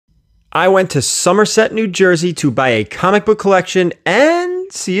I went to Somerset, New Jersey to buy a comic book collection and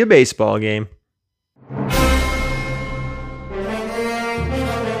see a baseball game.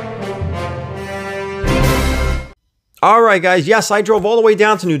 Alright guys, yes, I drove all the way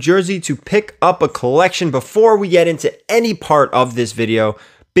down to New Jersey to pick up a collection. Before we get into any part of this video,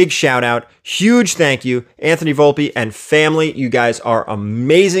 big shout out, huge thank you, Anthony Volpe and family. You guys are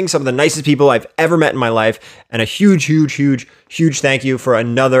amazing, some of the nicest people I've ever met in my life, and a huge thank you for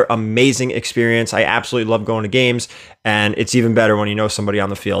another amazing experience. I absolutely love going to games, and it's even better when you know somebody on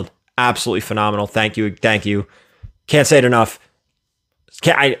the field. Absolutely phenomenal. Thank you. Can't say it enough.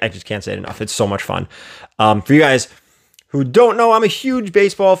 I just can't say it enough. It's so much fun. For you guys who don't know, I'm a huge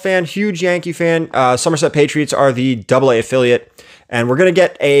baseball fan, huge Yankee fan. Somerset Patriots are the AA affiliate, and we're going to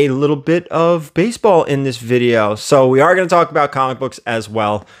get a little bit of baseball in this video. So we are going to talk about comic books as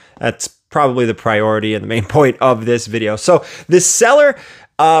well. That's probably the priority and the main point of this video. So this seller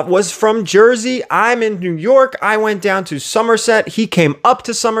was from Jersey. I'm in New York. I went down to Somerset. He came up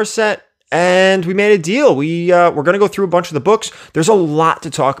to Somerset, and we made a deal. We're going to go through a bunch of the books. There's a lot to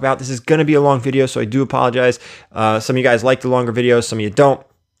talk about. This is going to be a long video, so I do apologize. Some of you guys like the longer videos. Some of you don't.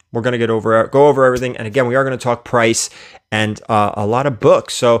 We're going to go over everything. And again, we are going to talk price and a lot of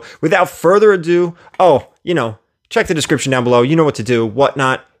books. So without further ado, check the description down below. You know what to do.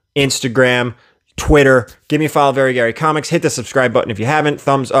 Whatnot, Instagram, Twitter. Give me a follow, VERYGARY Comics. Hit the subscribe button if you haven't.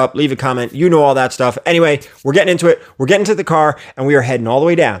 Thumbs up. Leave a comment. You know all that stuff. Anyway, we're getting into it. We're getting to the car, and we are heading all the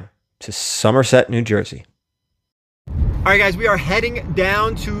way down to Somerset, New Jersey. All right, guys, we are heading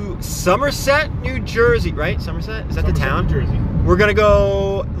down to Somerset, New Jersey, right? Somerset? Is that the town? New Jersey. We're going to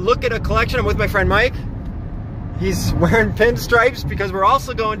go look at a collection. I'm with my friend Mike. He's wearing pinstripes because we're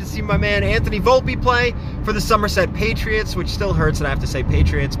also going to see my man Anthony Volpe play for the Somerset Patriots, which still hurts that I have to say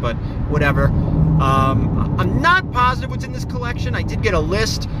Patriots, but whatever. I'm not positive what's in this collection. I did get a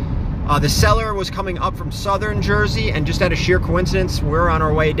list. The seller was coming up from southern Jersey, and just out of sheer coincidence, we're on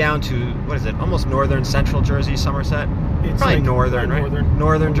our way down to, what is it, almost northern central Jersey, Somerset? It's probably like northern, right?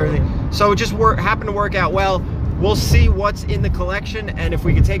 Northern Jersey. So it just happened to work out well. We'll see what's in the collection and if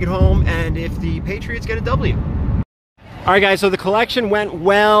we can take it home and if the Patriots get a W. All right, guys, so the collection went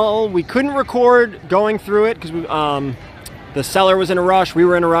well. We couldn't record going through it because the seller was in a rush. We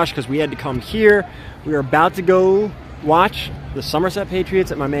were in a rush because we had to come here. We were about to go watch the Somerset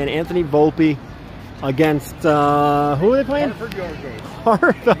Patriots at my man Anthony Volpe against, who are they playing? Hartford Yard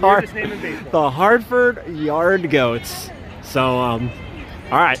Goats. The Hartford Yard Goats. So, all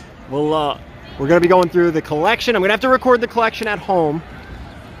right, we're going to be going through the collection. I'm going to have to record the collection at home,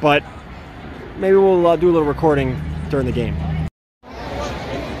 but maybe we'll do a little recording during the game.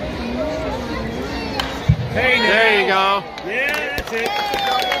 Hey, there you go. Yeah, that's it.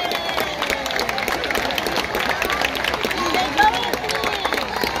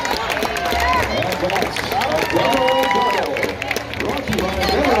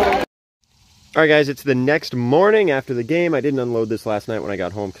 All right, guys, it's the next morning after the game. I didn't unload this last night when I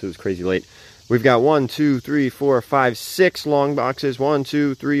got home because it was crazy late. We've got 1, 2, 3, 4, 5, 6 long boxes. 1,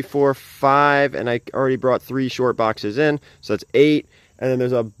 2, 3, 4, 5, and I already brought 3 short boxes in, so that's 8. And then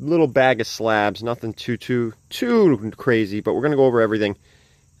there's a little bag of slabs, nothing too crazy, but we're gonna go over everything.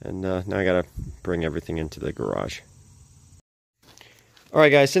 And now I gotta bring everything into the garage. All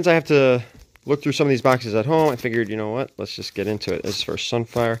right, guys, since I have to look through some of these boxes at home, I figured, you know what, let's just get into it. This is for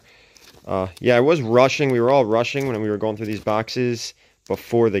Sunfire. Yeah, I was rushing. We were all rushing when we were going through these boxes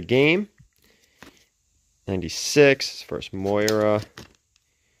before the game. 96, first Moira.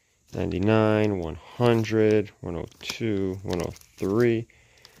 99, 100, 102, 103,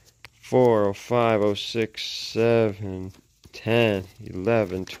 4, 05, 06, 7, 10,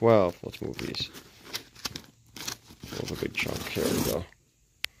 11, 12. Let's move these. Move a big chunk. Here we go.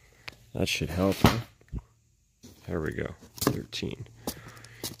 That should help. Huh? There we go. 13,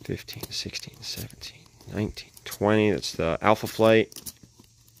 15, 16, 17, 19, 20. That's the Alpha Flight.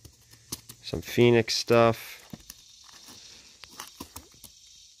 Some Phoenix stuff.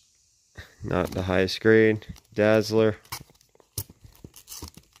 Not the highest grade. Dazzler.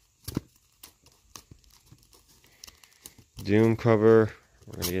 Doom cover.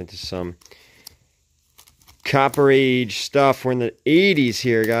 We're going to get into some Copper Age stuff. We're in the 80s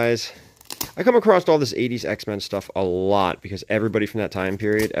here, guys. I come across all this 80s X-Men stuff a lot because everybody from that time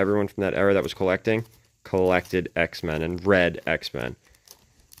period, everyone from that era that was collecting, collected X-Men and read X-Men.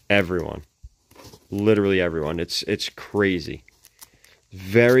 Everyone. Literally everyone. It's crazy.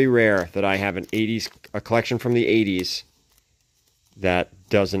 Very rare that I have a collection from the 80s that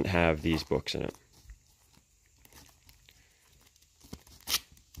doesn't have these books in it.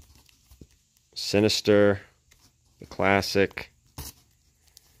 Sinister, the classic.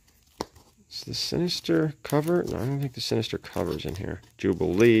 Is the Sinister cover? No, I don't think the Sinister cover's in here.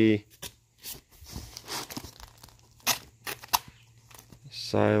 Jubilee.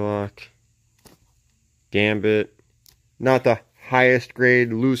 Psylocke. Gambit. Not the highest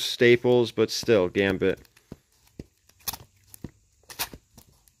grade loose staples, but still Gambit.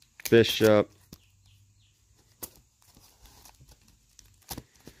 Bishop.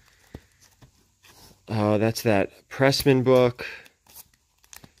 Oh, that's that Pressman book.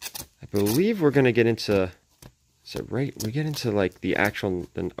 I believe we're going to get into... Is it right? We get into like the actual...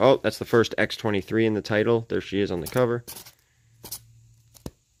 Oh, that's the first X-23 in the title. There she is on the cover.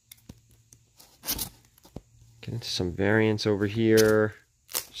 Get into some variants over here.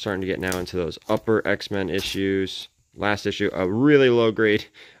 Starting to get now into those upper X-Men issues. Last issue, a really low grade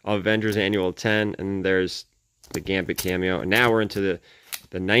Avengers Annual 10. And there's the Gambit cameo. And now we're into the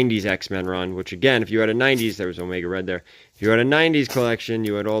 90s X-Men run, which again, if you had a 90s, there was Omega Red there. If you had a 90s collection,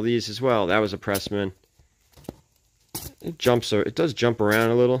 you had all these as well. That was a Pressman. It does jump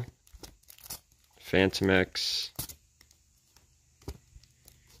around a little. Phantom X.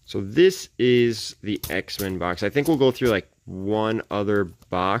 So this is the X-Men box. I think we'll go through like one other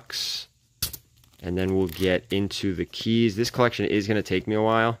box, and then we'll get into the keys. This collection is going to take me a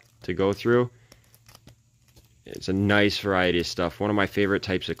while to go through. It's a nice variety of stuff. One of my favorite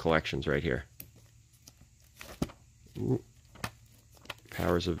types of collections right here. Ooh.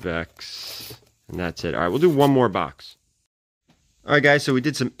 Powers of Vex. And that's it. All right, we'll do one more box. All right, guys, so we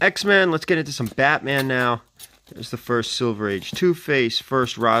did some X-Men. Let's get into some Batman now. There's the first Silver Age Two-Face,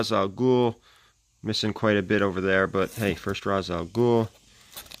 first Ra's al Ghul. Missing quite a bit over there, but hey, first Ra's al Ghul.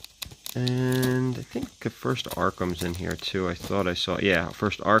 And I think the first Arkham's in here, too. I thought I saw, yeah,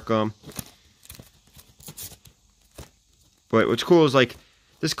 first Arkham. But what's cool is, like,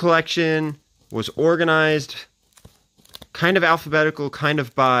 this collection was organized kind of alphabetical, kind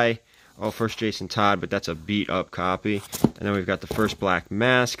of by, oh, first Jason Todd, but that's a beat-up copy. And then we've got the first Black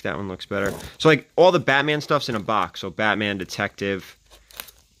Mask. That one looks better. So, like, all the Batman stuff's in a box. So, Batman, Detective,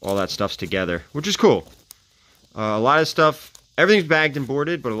 all that stuff's together, which is cool. A lot of stuff, everything's bagged and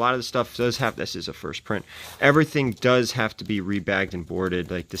boarded, but a lot of the stuff does have, this is a first print, everything does have to be rebagged and boarded.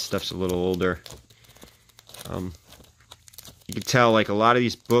 Like, this stuff's a little older. You can tell, like, a lot of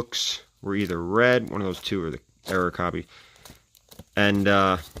these books were either read, one of those two, or the error copy. And,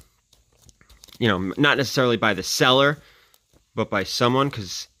 you know, not necessarily by the seller, but by someone,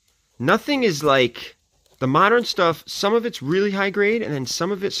 because nothing is like, the modern stuff, some of it's really high grade, and then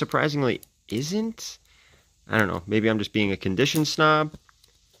some of it, surprisingly, isn't. I don't know, maybe I'm just being a condition snob,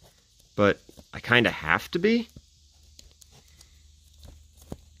 but I kind of have to be.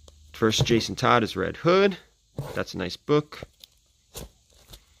 First Jason Todd is Red Hood. That's a nice book.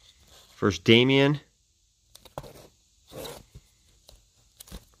 First Damian.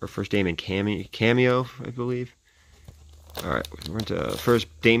 Or first Damian cameo, I believe. Alright, we're into first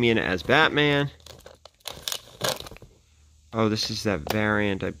Damian as Batman. Oh, this is that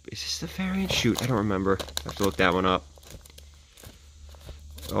variant. Is this the variant? Shoot, I don't remember. I have to look that one up.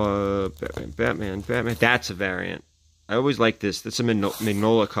 Batman. That's a variant. I always like this. That's a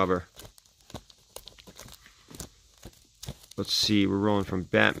Mignola cover. Let's see, we're rolling from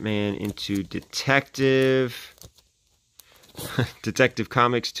Batman into Detective. Detective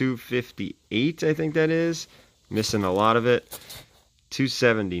Comics 258, I think that is. Missing a lot of it.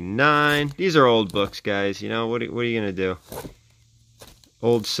 279. These are old books, guys. You know, what are you going to do?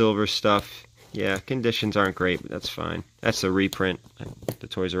 Old silver stuff. Yeah, conditions aren't great, but that's fine. That's the reprint. The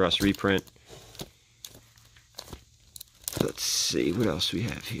Toys R Us reprint. Let's see, what else we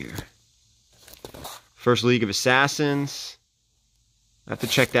have here? First League of Assassins. I have to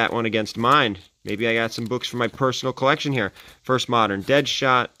check that one against mine. Maybe I got some books from my personal collection here. First Modern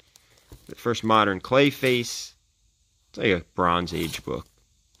Deadshot. The first Modern Clayface. It's like a Bronze Age book,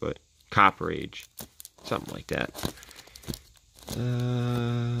 but Copper Age. Something like that.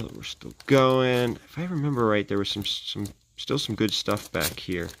 We're still going. If I remember right, there was still some good stuff back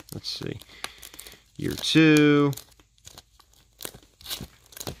here. Let's see. Year 2.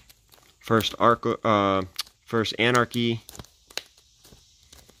 First Anarchy.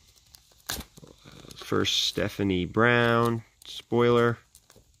 First Stephanie Brown. Spoiler,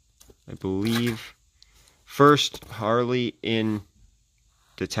 I believe. First Harley in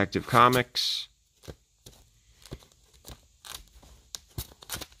Detective Comics.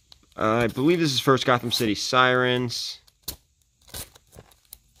 I believe this is first Gotham City Sirens.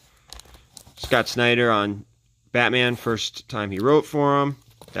 Scott Snyder on Batman, first time he wrote for him.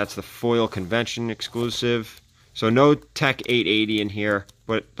 That's the foil convention exclusive. So no Tech 880 in here,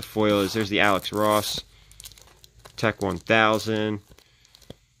 but the foil is, there's the Alex Ross. Tech 1000.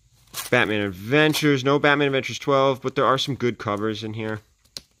 Batman Adventures. No Batman Adventures 12, but there are some good covers in here.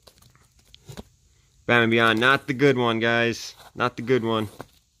 Batman Beyond, not the good one, guys. Not the good one.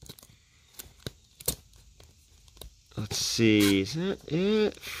 Let's see. Is that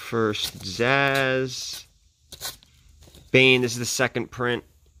it? First Zaz. Bane, this is the second print.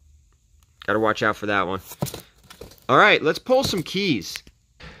 Gotta watch out for that one. Alright, let's pull some keys.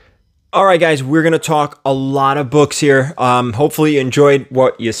 Alright guys, we're going to talk a lot of books here. Hopefully you enjoyed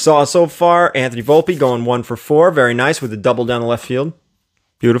what you saw so far. Anthony Volpe going 1 for 4. Very nice with a double down the left field.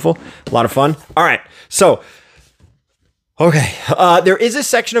 Beautiful. A lot of fun. Alright, so... Okay, there is a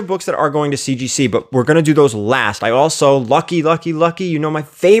section of books that are going to CGC, but we're going to do those last. I also, lucky, you know my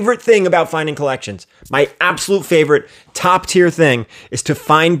favorite thing about finding collections, my absolute favorite top tier thing is to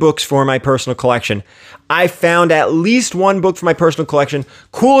find books for my personal collection. I found at least one book for my personal collection.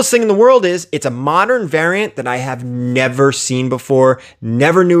 Coolest thing in the world is it's a modern variant that I have never seen before,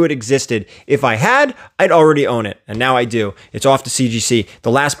 never knew it existed. If I had, I'd already own it, and now I do. It's off to CGC.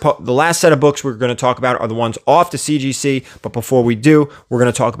 The last set of books we're going to talk about are the ones off to CGC, but before we do, we're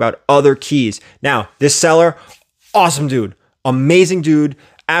going to talk about other keys. Now, this seller, awesome dude, amazing dude,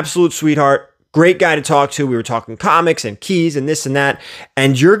 absolute sweetheart. Great guy to talk to. We were talking comics and keys and this and that.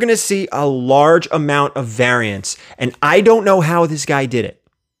 And you're going to see a large amount of variance. And I don't know how this guy did it.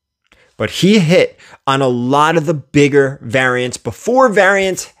 But he hit on a lot of the bigger variants before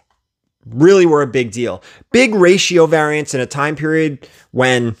variants really were a big deal. Big ratio variants in a time period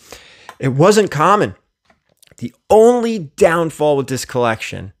when it wasn't common. The only downfall with this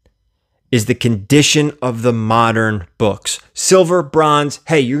collection is the condition of the modern books. Silver, bronze,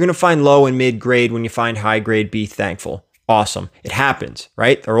 hey, you're going to find low and mid grade. When you find high grade, be thankful. Awesome. It happens,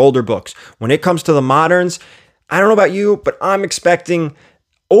 right? They're older books. When it comes to the moderns, I don't know about you, but I'm expecting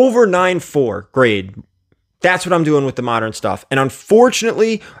over 9.4 grade. That's what I'm doing with the modern stuff. And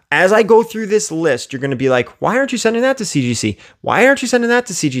unfortunately, as I go through this list, you're going to be like, why aren't you sending that to CGC? Why aren't you sending that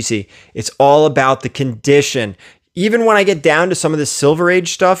to CGC? It's all about the condition. Even when I get down to some of the Silver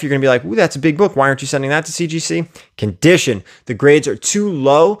Age stuff, you're going to be like, ooh, that's a big book. Why aren't you sending that to CGC? Condition. The grades are too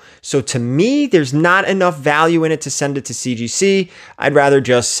low. So to me, there's not enough value in it to send it to CGC. I'd rather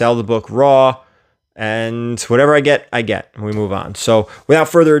just sell the book raw. And whatever I get, and we move on. So without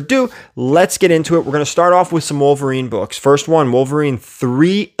further ado, let's get into it. We're going to start off with some Wolverine books. First one, Wolverine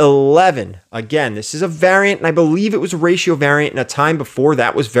 311. Again, this is a variant, and I believe it was a ratio variant in a time before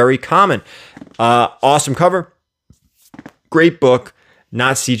that was very common. Awesome cover. Great book,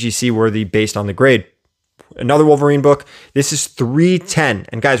 not CGC worthy based on the grade. Another Wolverine book. This is 310.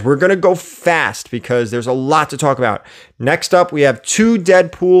 And guys, we're going to go fast because there's a lot to talk about. Next up, we have 2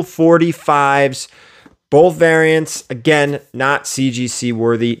 Deadpool 45s. Both variants, again, not CGC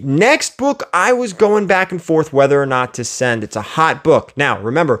worthy. Next book, I was going back and forth whether or not to send. It's a hot book. Now,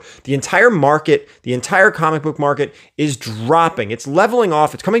 remember, the entire market, the entire comic book market is dropping. It's leveling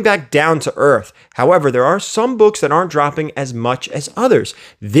off. It's coming back down to earth. However, there are some books that aren't dropping as much as others.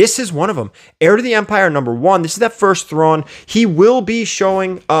 This is one of them. Heir to the Empire #1. This is that first Thrawn. He will be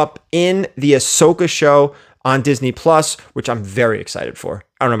showing up in the Ahsoka show on Disney+, which I'm very excited for.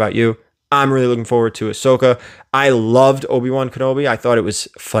 I don't know about you. I'm really looking forward to Ahsoka. I loved Obi-Wan Kenobi. I thought it was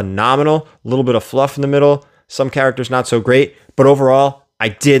phenomenal. A little bit of fluff in the middle. Some characters not so great. But overall, I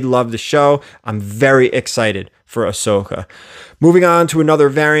did love the show. I'm very excited for Ahsoka. Moving on to another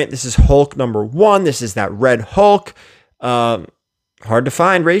variant. This is Hulk #1. This is that red Hulk. Hard to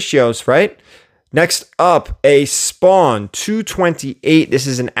find ratios, right? Next up, a Spawn 228. This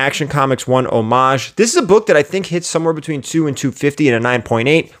is an Action Comics 1 homage. This is a book that I think hits somewhere between 2 and 250 and a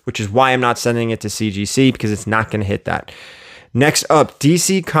 9.8, which is why I'm not sending it to CGC because it's not going to hit that. Next up,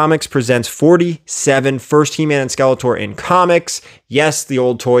 DC Comics presents 47, First He-Man and Skeletor in comics. Yes, the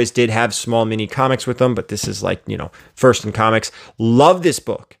old toys did have small mini comics with them, but this is like, you know, first in comics. Love this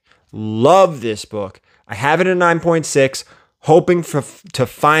book. Love this book. I have it at 9.6. Hoping to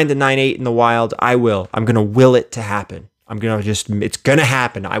find a 9.8 in the wild. I will. I'm going to will it to happen. It's going to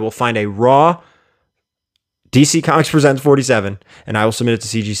happen. I will find a raw DC Comics Presents 47, and I will submit it to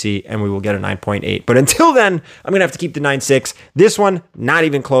CGC, and we will get a 9.8. But until then, I'm going to have to keep the 9.6. This one, not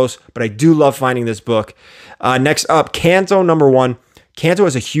even close, but I do love finding this book. Next up, Kanto #1. Kanto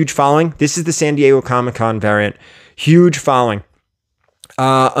has a huge following. This is the San Diego Comic-Con variant. Huge following.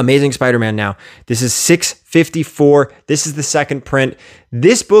 Amazing Spider-Man now. This is 654. This is the second print.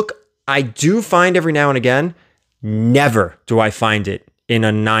 This book I do find every now and again. Never do I find it in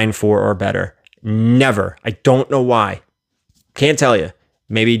a 9.4 or better. Never. I don't know why. Can't tell you.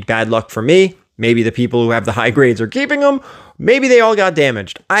 Maybe bad luck for me. Maybe the people who have the high grades are keeping them. Maybe they all got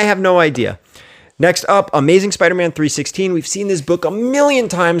damaged. I have no idea. Next up, Amazing Spider-Man 316. We've seen this book a million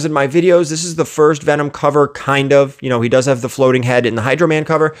times in my videos. This is the first Venom cover, kind of. You know, he does have the floating head in the Hydro Man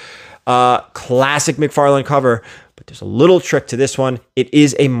cover. Classic McFarlane cover. But there's a little trick to this one. It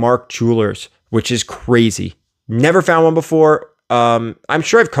is a Mark Jewelers, which is crazy. Never found one before. I'm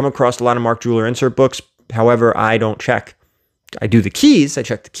sure I've come across a lot of Mark Jeweler insert books. However, I don't check. I do the keys. I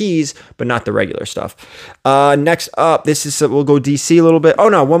check the keys, but not the regular stuff. Next up, this is, we'll go DC a little bit. Oh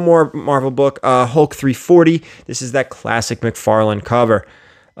no, one more Marvel book, Hulk 340. This is that classic McFarlane cover.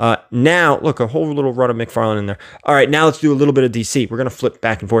 Now, look, a whole little run of McFarlane in there. All right, now let's do a little bit of DC. We're going to flip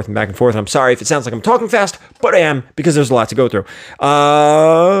back and forth and back and forth. I'm sorry if it sounds like I'm talking fast, but I am, because there's a lot to go through.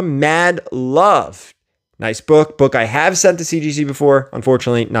 Mad Love. Nice book I have sent to CGC before.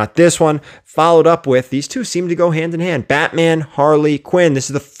 Unfortunately, not this one. Followed up with, these two seem to go hand in hand. Batman, Harley Quinn. This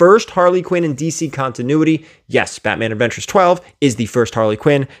is the first Harley Quinn in DC continuity. Yes, Batman Adventures 12 is the first Harley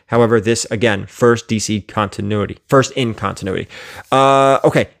Quinn. However, this, again, first DC continuity. First in continuity.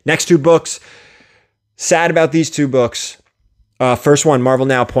 Okay, next two books. Sad about these two books. First one, Marvel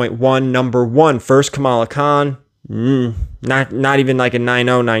Now, .1, number 1. First Kamala Khan. Not even like a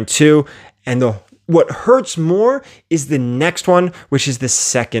 9092. And what hurts more is the next one, which is the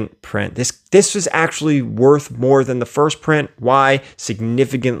second print. This was actually worth more than the first print. Why?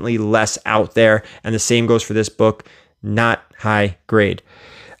 Significantly less out there. And the same goes for this book. Not high grade.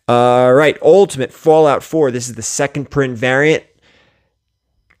 All right. Ultimate Fallout 4. This is the second print variant.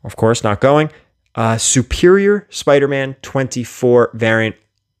 Of course, not going. Superior Spider-Man 24 variant.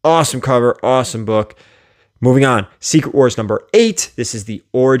 Awesome cover. Awesome book. Moving on, Secret Wars number 8. This is the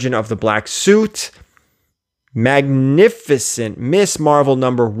origin of the black suit. Magnificent Miss Marvel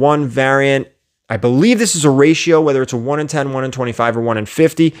number 1 variant. I believe this is a ratio, whether it's a 1 in 10, 1 in 25, or 1 in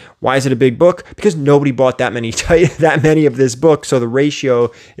 50. Why is it a big book? Because nobody bought that many of this book, so the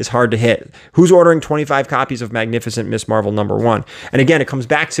ratio is hard to hit. Who's ordering 25 copies of Magnificent Miss Marvel number 1? And again, it comes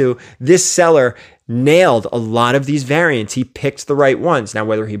back to this seller nailed a lot of these variants. He picked the right ones. Now,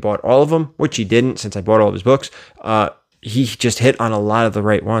 whether he bought all of them, which he didn't since I bought all of his books, he just hit on a lot of the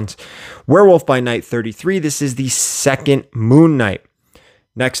right ones. Werewolf by Night 33. This is the second Moon Knight.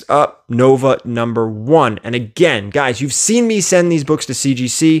 Next up, Nova number 1. And again, guys, you've seen me send these books to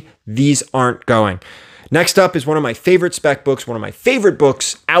CGC. These aren't going. Next up is one of my favorite spec books, one of my favorite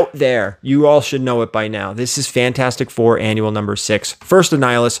books out there. You all should know it by now. This is Fantastic Four Annual number 6. First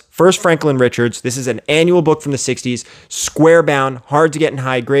Annihilus, first Franklin Richards. This is an annual book from the 60s, square bound, hard to get in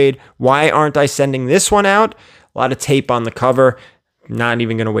high grade. Why aren't I sending this one out? A lot of tape on the cover. Not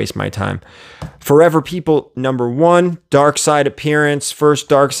even going to waste my time. Forever People number 1, Dark Side appearance. First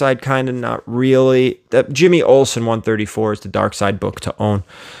Dark Side, kind of, not really. Jimmy Olsen 134 is the Dark Side book to own.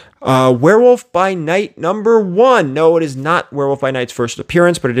 Werewolf by Night number 1. No, it is not Werewolf by Night's first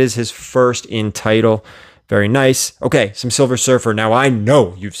appearance, but it is his first in title. Very nice. Okay, some Silver Surfer. Now, I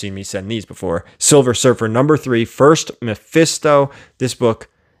know you've seen me send these before. Silver Surfer number 3, first Mephisto. This book,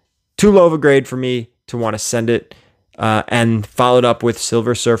 too low of a grade for me to want to send it. And followed up with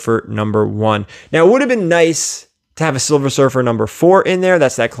Silver Surfer number 1. Now, it would have been nice to have a Silver Surfer number 4 in there.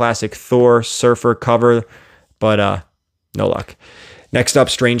 That's that classic Thor Surfer cover, but no luck. Next up,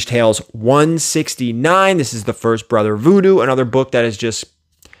 Strange Tales 169. This is the first Brother Voodoo, another book that is just,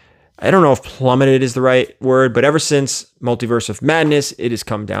 I don't know if plummeted is the right word, but ever since Multiverse of Madness, it has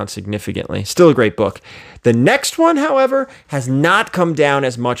come down significantly. Still a great book. The next one, however, has not come down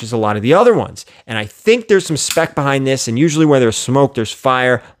as much as a lot of the other ones. And I think there's some spec behind this, and usually where there's smoke, there's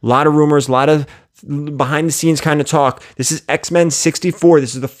fire. A lot of rumors, a lot of behind-the-scenes kind of talk. This is X-Men 64.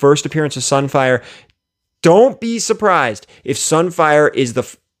 This is the first appearance of Sunfire. Don't be surprised if Sunfire is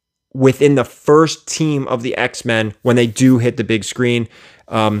within the first team of the X-Men when they do hit the big screen.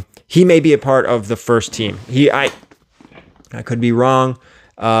 He may be a part of the first team. I could be wrong,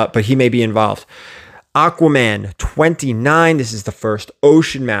 but he may be involved. Aquaman 29. This is the first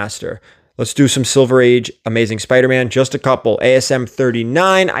Ocean Master. Let's do some Silver Age Amazing Spider-Man. Just a couple. ASM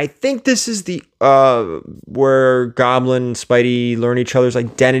 39. I think this is the where Goblin and Spidey learn each other's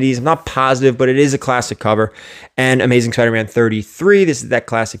identities. I'm not positive, but it is a classic cover. And Amazing Spider-Man 33. This is that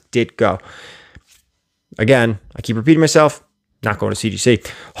classic Ditko. Again, I keep repeating myself. Not going to CGC.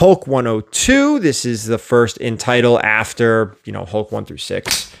 Hulk 102. This is the first in title after, Hulk 1 through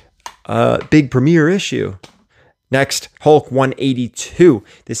 6. Big premiere issue. Next, Hulk 182.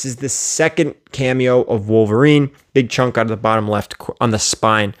 This is the second cameo of Wolverine. Big chunk out of the bottom left on the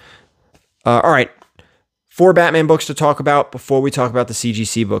spine. All right. 4 Batman books to talk about before we talk about the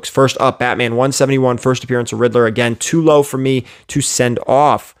CGC books. First up, Batman 171. First appearance of Riddler. Again, too low for me to send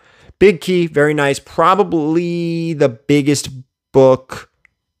off. Big Key. Very nice. Probably the biggest book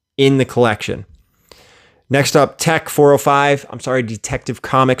in the collection. Next up, Tech 405. I'm sorry, Detective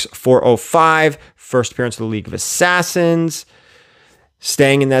Comics 405. First appearance of the League of Assassins.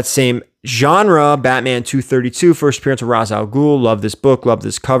 Staying in that same genre, Batman 232. First appearance of Ra's al Ghul. Love this book. Love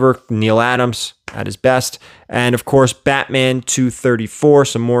this cover. Neil Adams at his best. And of course, Batman 234.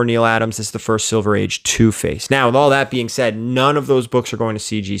 Some more Neil Adams. This is the first Silver Age Two-Face. Now, with all that being said, none of those books are going to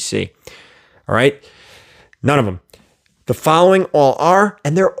CGC. All right? None of them. The following all are,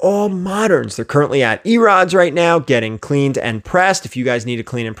 and they're all moderns. They're currently at Erod's right now, getting cleaned and pressed. If you guys need a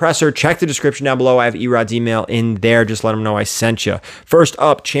clean and presser, check the description down below. I have Erod's email in there. Just let them know I sent you. First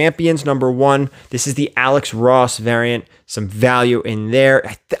up, Champions #1. This is the Alex Ross variant. Some value in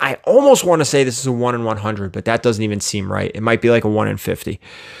there. I almost want to say this is a 1 in 100, but that doesn't even seem right. It might be like a 1 in 50.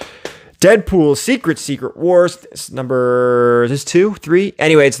 Deadpool Secret Wars. This number, is this 2, 3?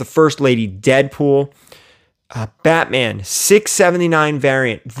 Anyway, it's the First Lady Deadpool. Batman 679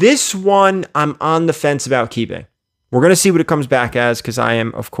 variant. This one I'm on the fence about keeping. We're going to see what it comes back as because I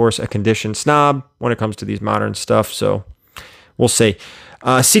am, of course, a conditioned snob when it comes to these modern stuff. So we'll see.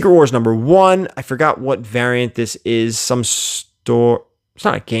 Secret Wars #1. I forgot what variant this is. Some store. It's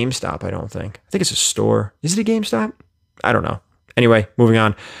not a GameStop, I don't think. I think it's a store. Is it a GameStop? I don't know. Anyway, moving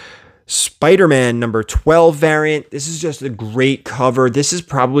on. Spider-Man #12 variant. This is just a great cover. This is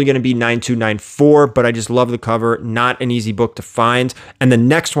probably going to be 9294, but I just love the cover. Not an easy book to find. And the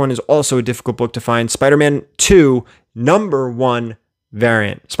next one is also a difficult book to find. Spider-Man 2 #1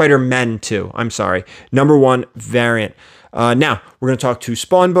 variant. Spider-Man 2, I'm sorry. #1 variant. Now, we're going to talk 2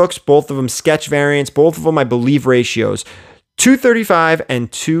 Spawn books. Both of them sketch variants. Both of them, I believe, ratios. 235 and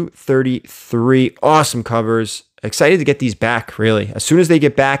 233. Awesome covers. Excited to get these back, really. As soon as they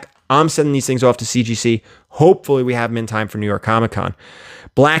get back, I'm sending these things off to CGC. Hopefully we have them in time for New York Comic Con.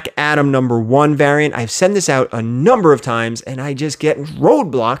 Black Adam #1 variant. I've sent this out a number of times and I just get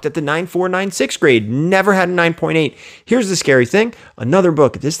roadblocked at the 9496 grade. Never had a 9.8. Here's the scary thing. Another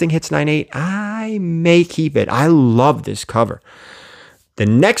book. If this thing hits 9.8, I may keep it. I love this cover. The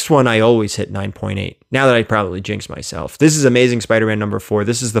next one I always hit 9.8. Now that I probably jinxed myself. This is Amazing Spider-Man #4.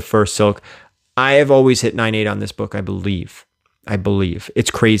 This is the first Silk. I have always hit 9.8 on this book, I believe. It's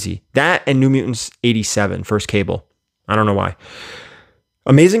crazy. That and New Mutants 87, first Cable. I don't know why.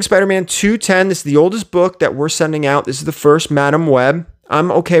 Amazing Spider-Man 210. This is the oldest book that we're sending out. This is the first Madam Web.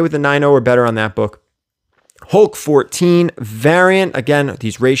 I'm okay with the 9.0 or better on that book. Hulk 14 variant. Again,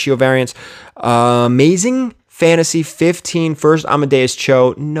 these ratio variants. Amazing Fantasy 15, first Amadeus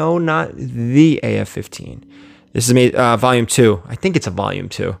Cho. No, not the AF-15. This is volume 2. I think it's a volume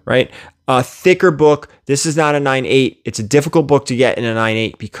 2, right? A thicker book. This is not a 9.8. It's a difficult book to get in a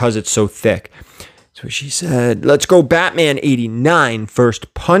 9.8 because it's so thick. So she said, let's go Batman 89,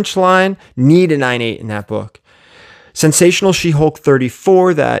 first Punchline. Need a 9.8 in that book. Sensational She-Hulk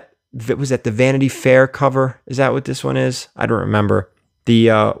 34, that was at the Vanity Fair cover. Is that what this one is? I don't remember.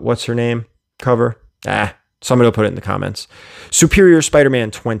 The, what's her name cover? Somebody will put it in the comments. Superior Spider-Man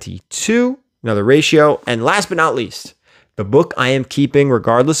 22, another ratio. And last but not least, the book I am keeping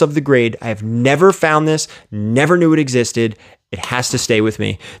regardless of the grade. I have never found this, never knew it existed. It has to stay with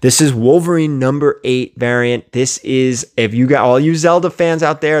me. This is Wolverine #8 variant. This is, if you got all you Zelda fans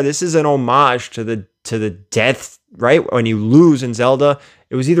out there, this is an homage to the death, right? When you lose in Zelda,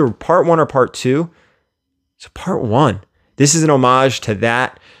 it was either part 1 or part 2. So part 1. This is an homage to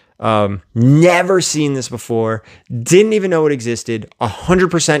that. Never seen this before. Didn't even know it existed.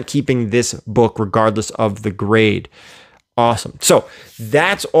 100% keeping this book regardless of the grade. Awesome. So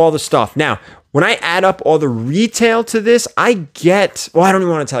that's all the stuff. Now, when I add up all the retail to this, I get, well, I don't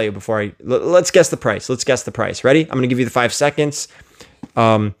even want to tell you before let's guess the price. Let's guess the price. Ready? I'm going to give you the 5 seconds.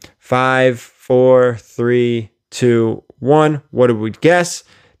 5, 4, 3, 2, 1. What did we guess?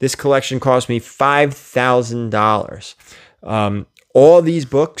 This collection cost me $5,000. All these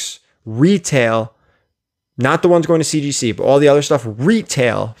books retail, not the ones going to CGC, but all the other stuff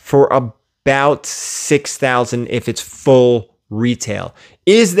retail for about $6,000 if it's full retail.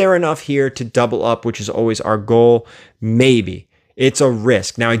 Is there enough here to double up, which is always our goal? Maybe. It's a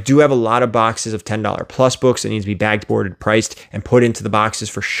risk. Now, I do have a lot of boxes of $10 plus books that need to be bagged, boarded, priced, and put into the boxes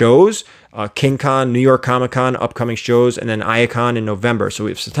for shows. King Con, New York Comic Con, upcoming shows, and then Iacon in November. So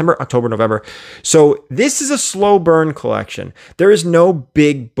we have September, October, November. So this is a slow burn collection. There is no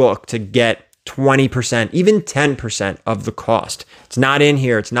big book to get 20%, even 10% of the cost. It's not in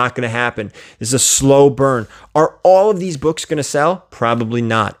here. It's not going to happen. This is a slow burn. Are all of these books going to sell? Probably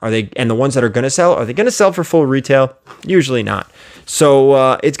not. Are they? And the ones that are going to sell, are they going to sell for full retail? Usually not.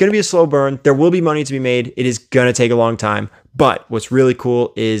 So it's going to be a slow burn. There will be money to be made. It is going to take a long time. But what's really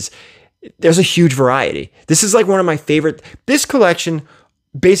cool is there's a huge variety. This is like one of my favorite. This collection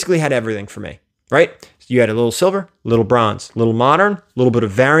basically had everything for me, right? You had a little silver, a little bronze, a little modern, a little bit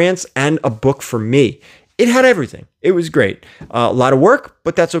of variance, and a book for me. It had everything. It was great. A lot of work,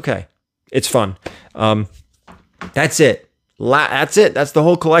 but that's okay. It's fun. That's it. That's it. That's the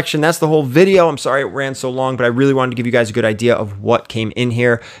whole collection. That's the whole video. I'm sorry it ran so long, but I really wanted to give you guys a good idea of what came in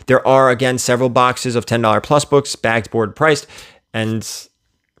here. There are, again, several boxes of $10 plus books, bagged, board, priced, and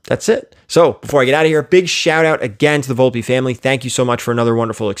that's it. So before I get out of here, big shout out again to the Volpe family. Thank you so much for another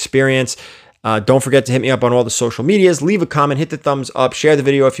wonderful experience. Don't forget to hit me up on all the social medias. Leave a comment, hit the thumbs up, share the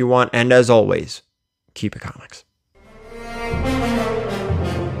video if you want, and as always, keep it comics.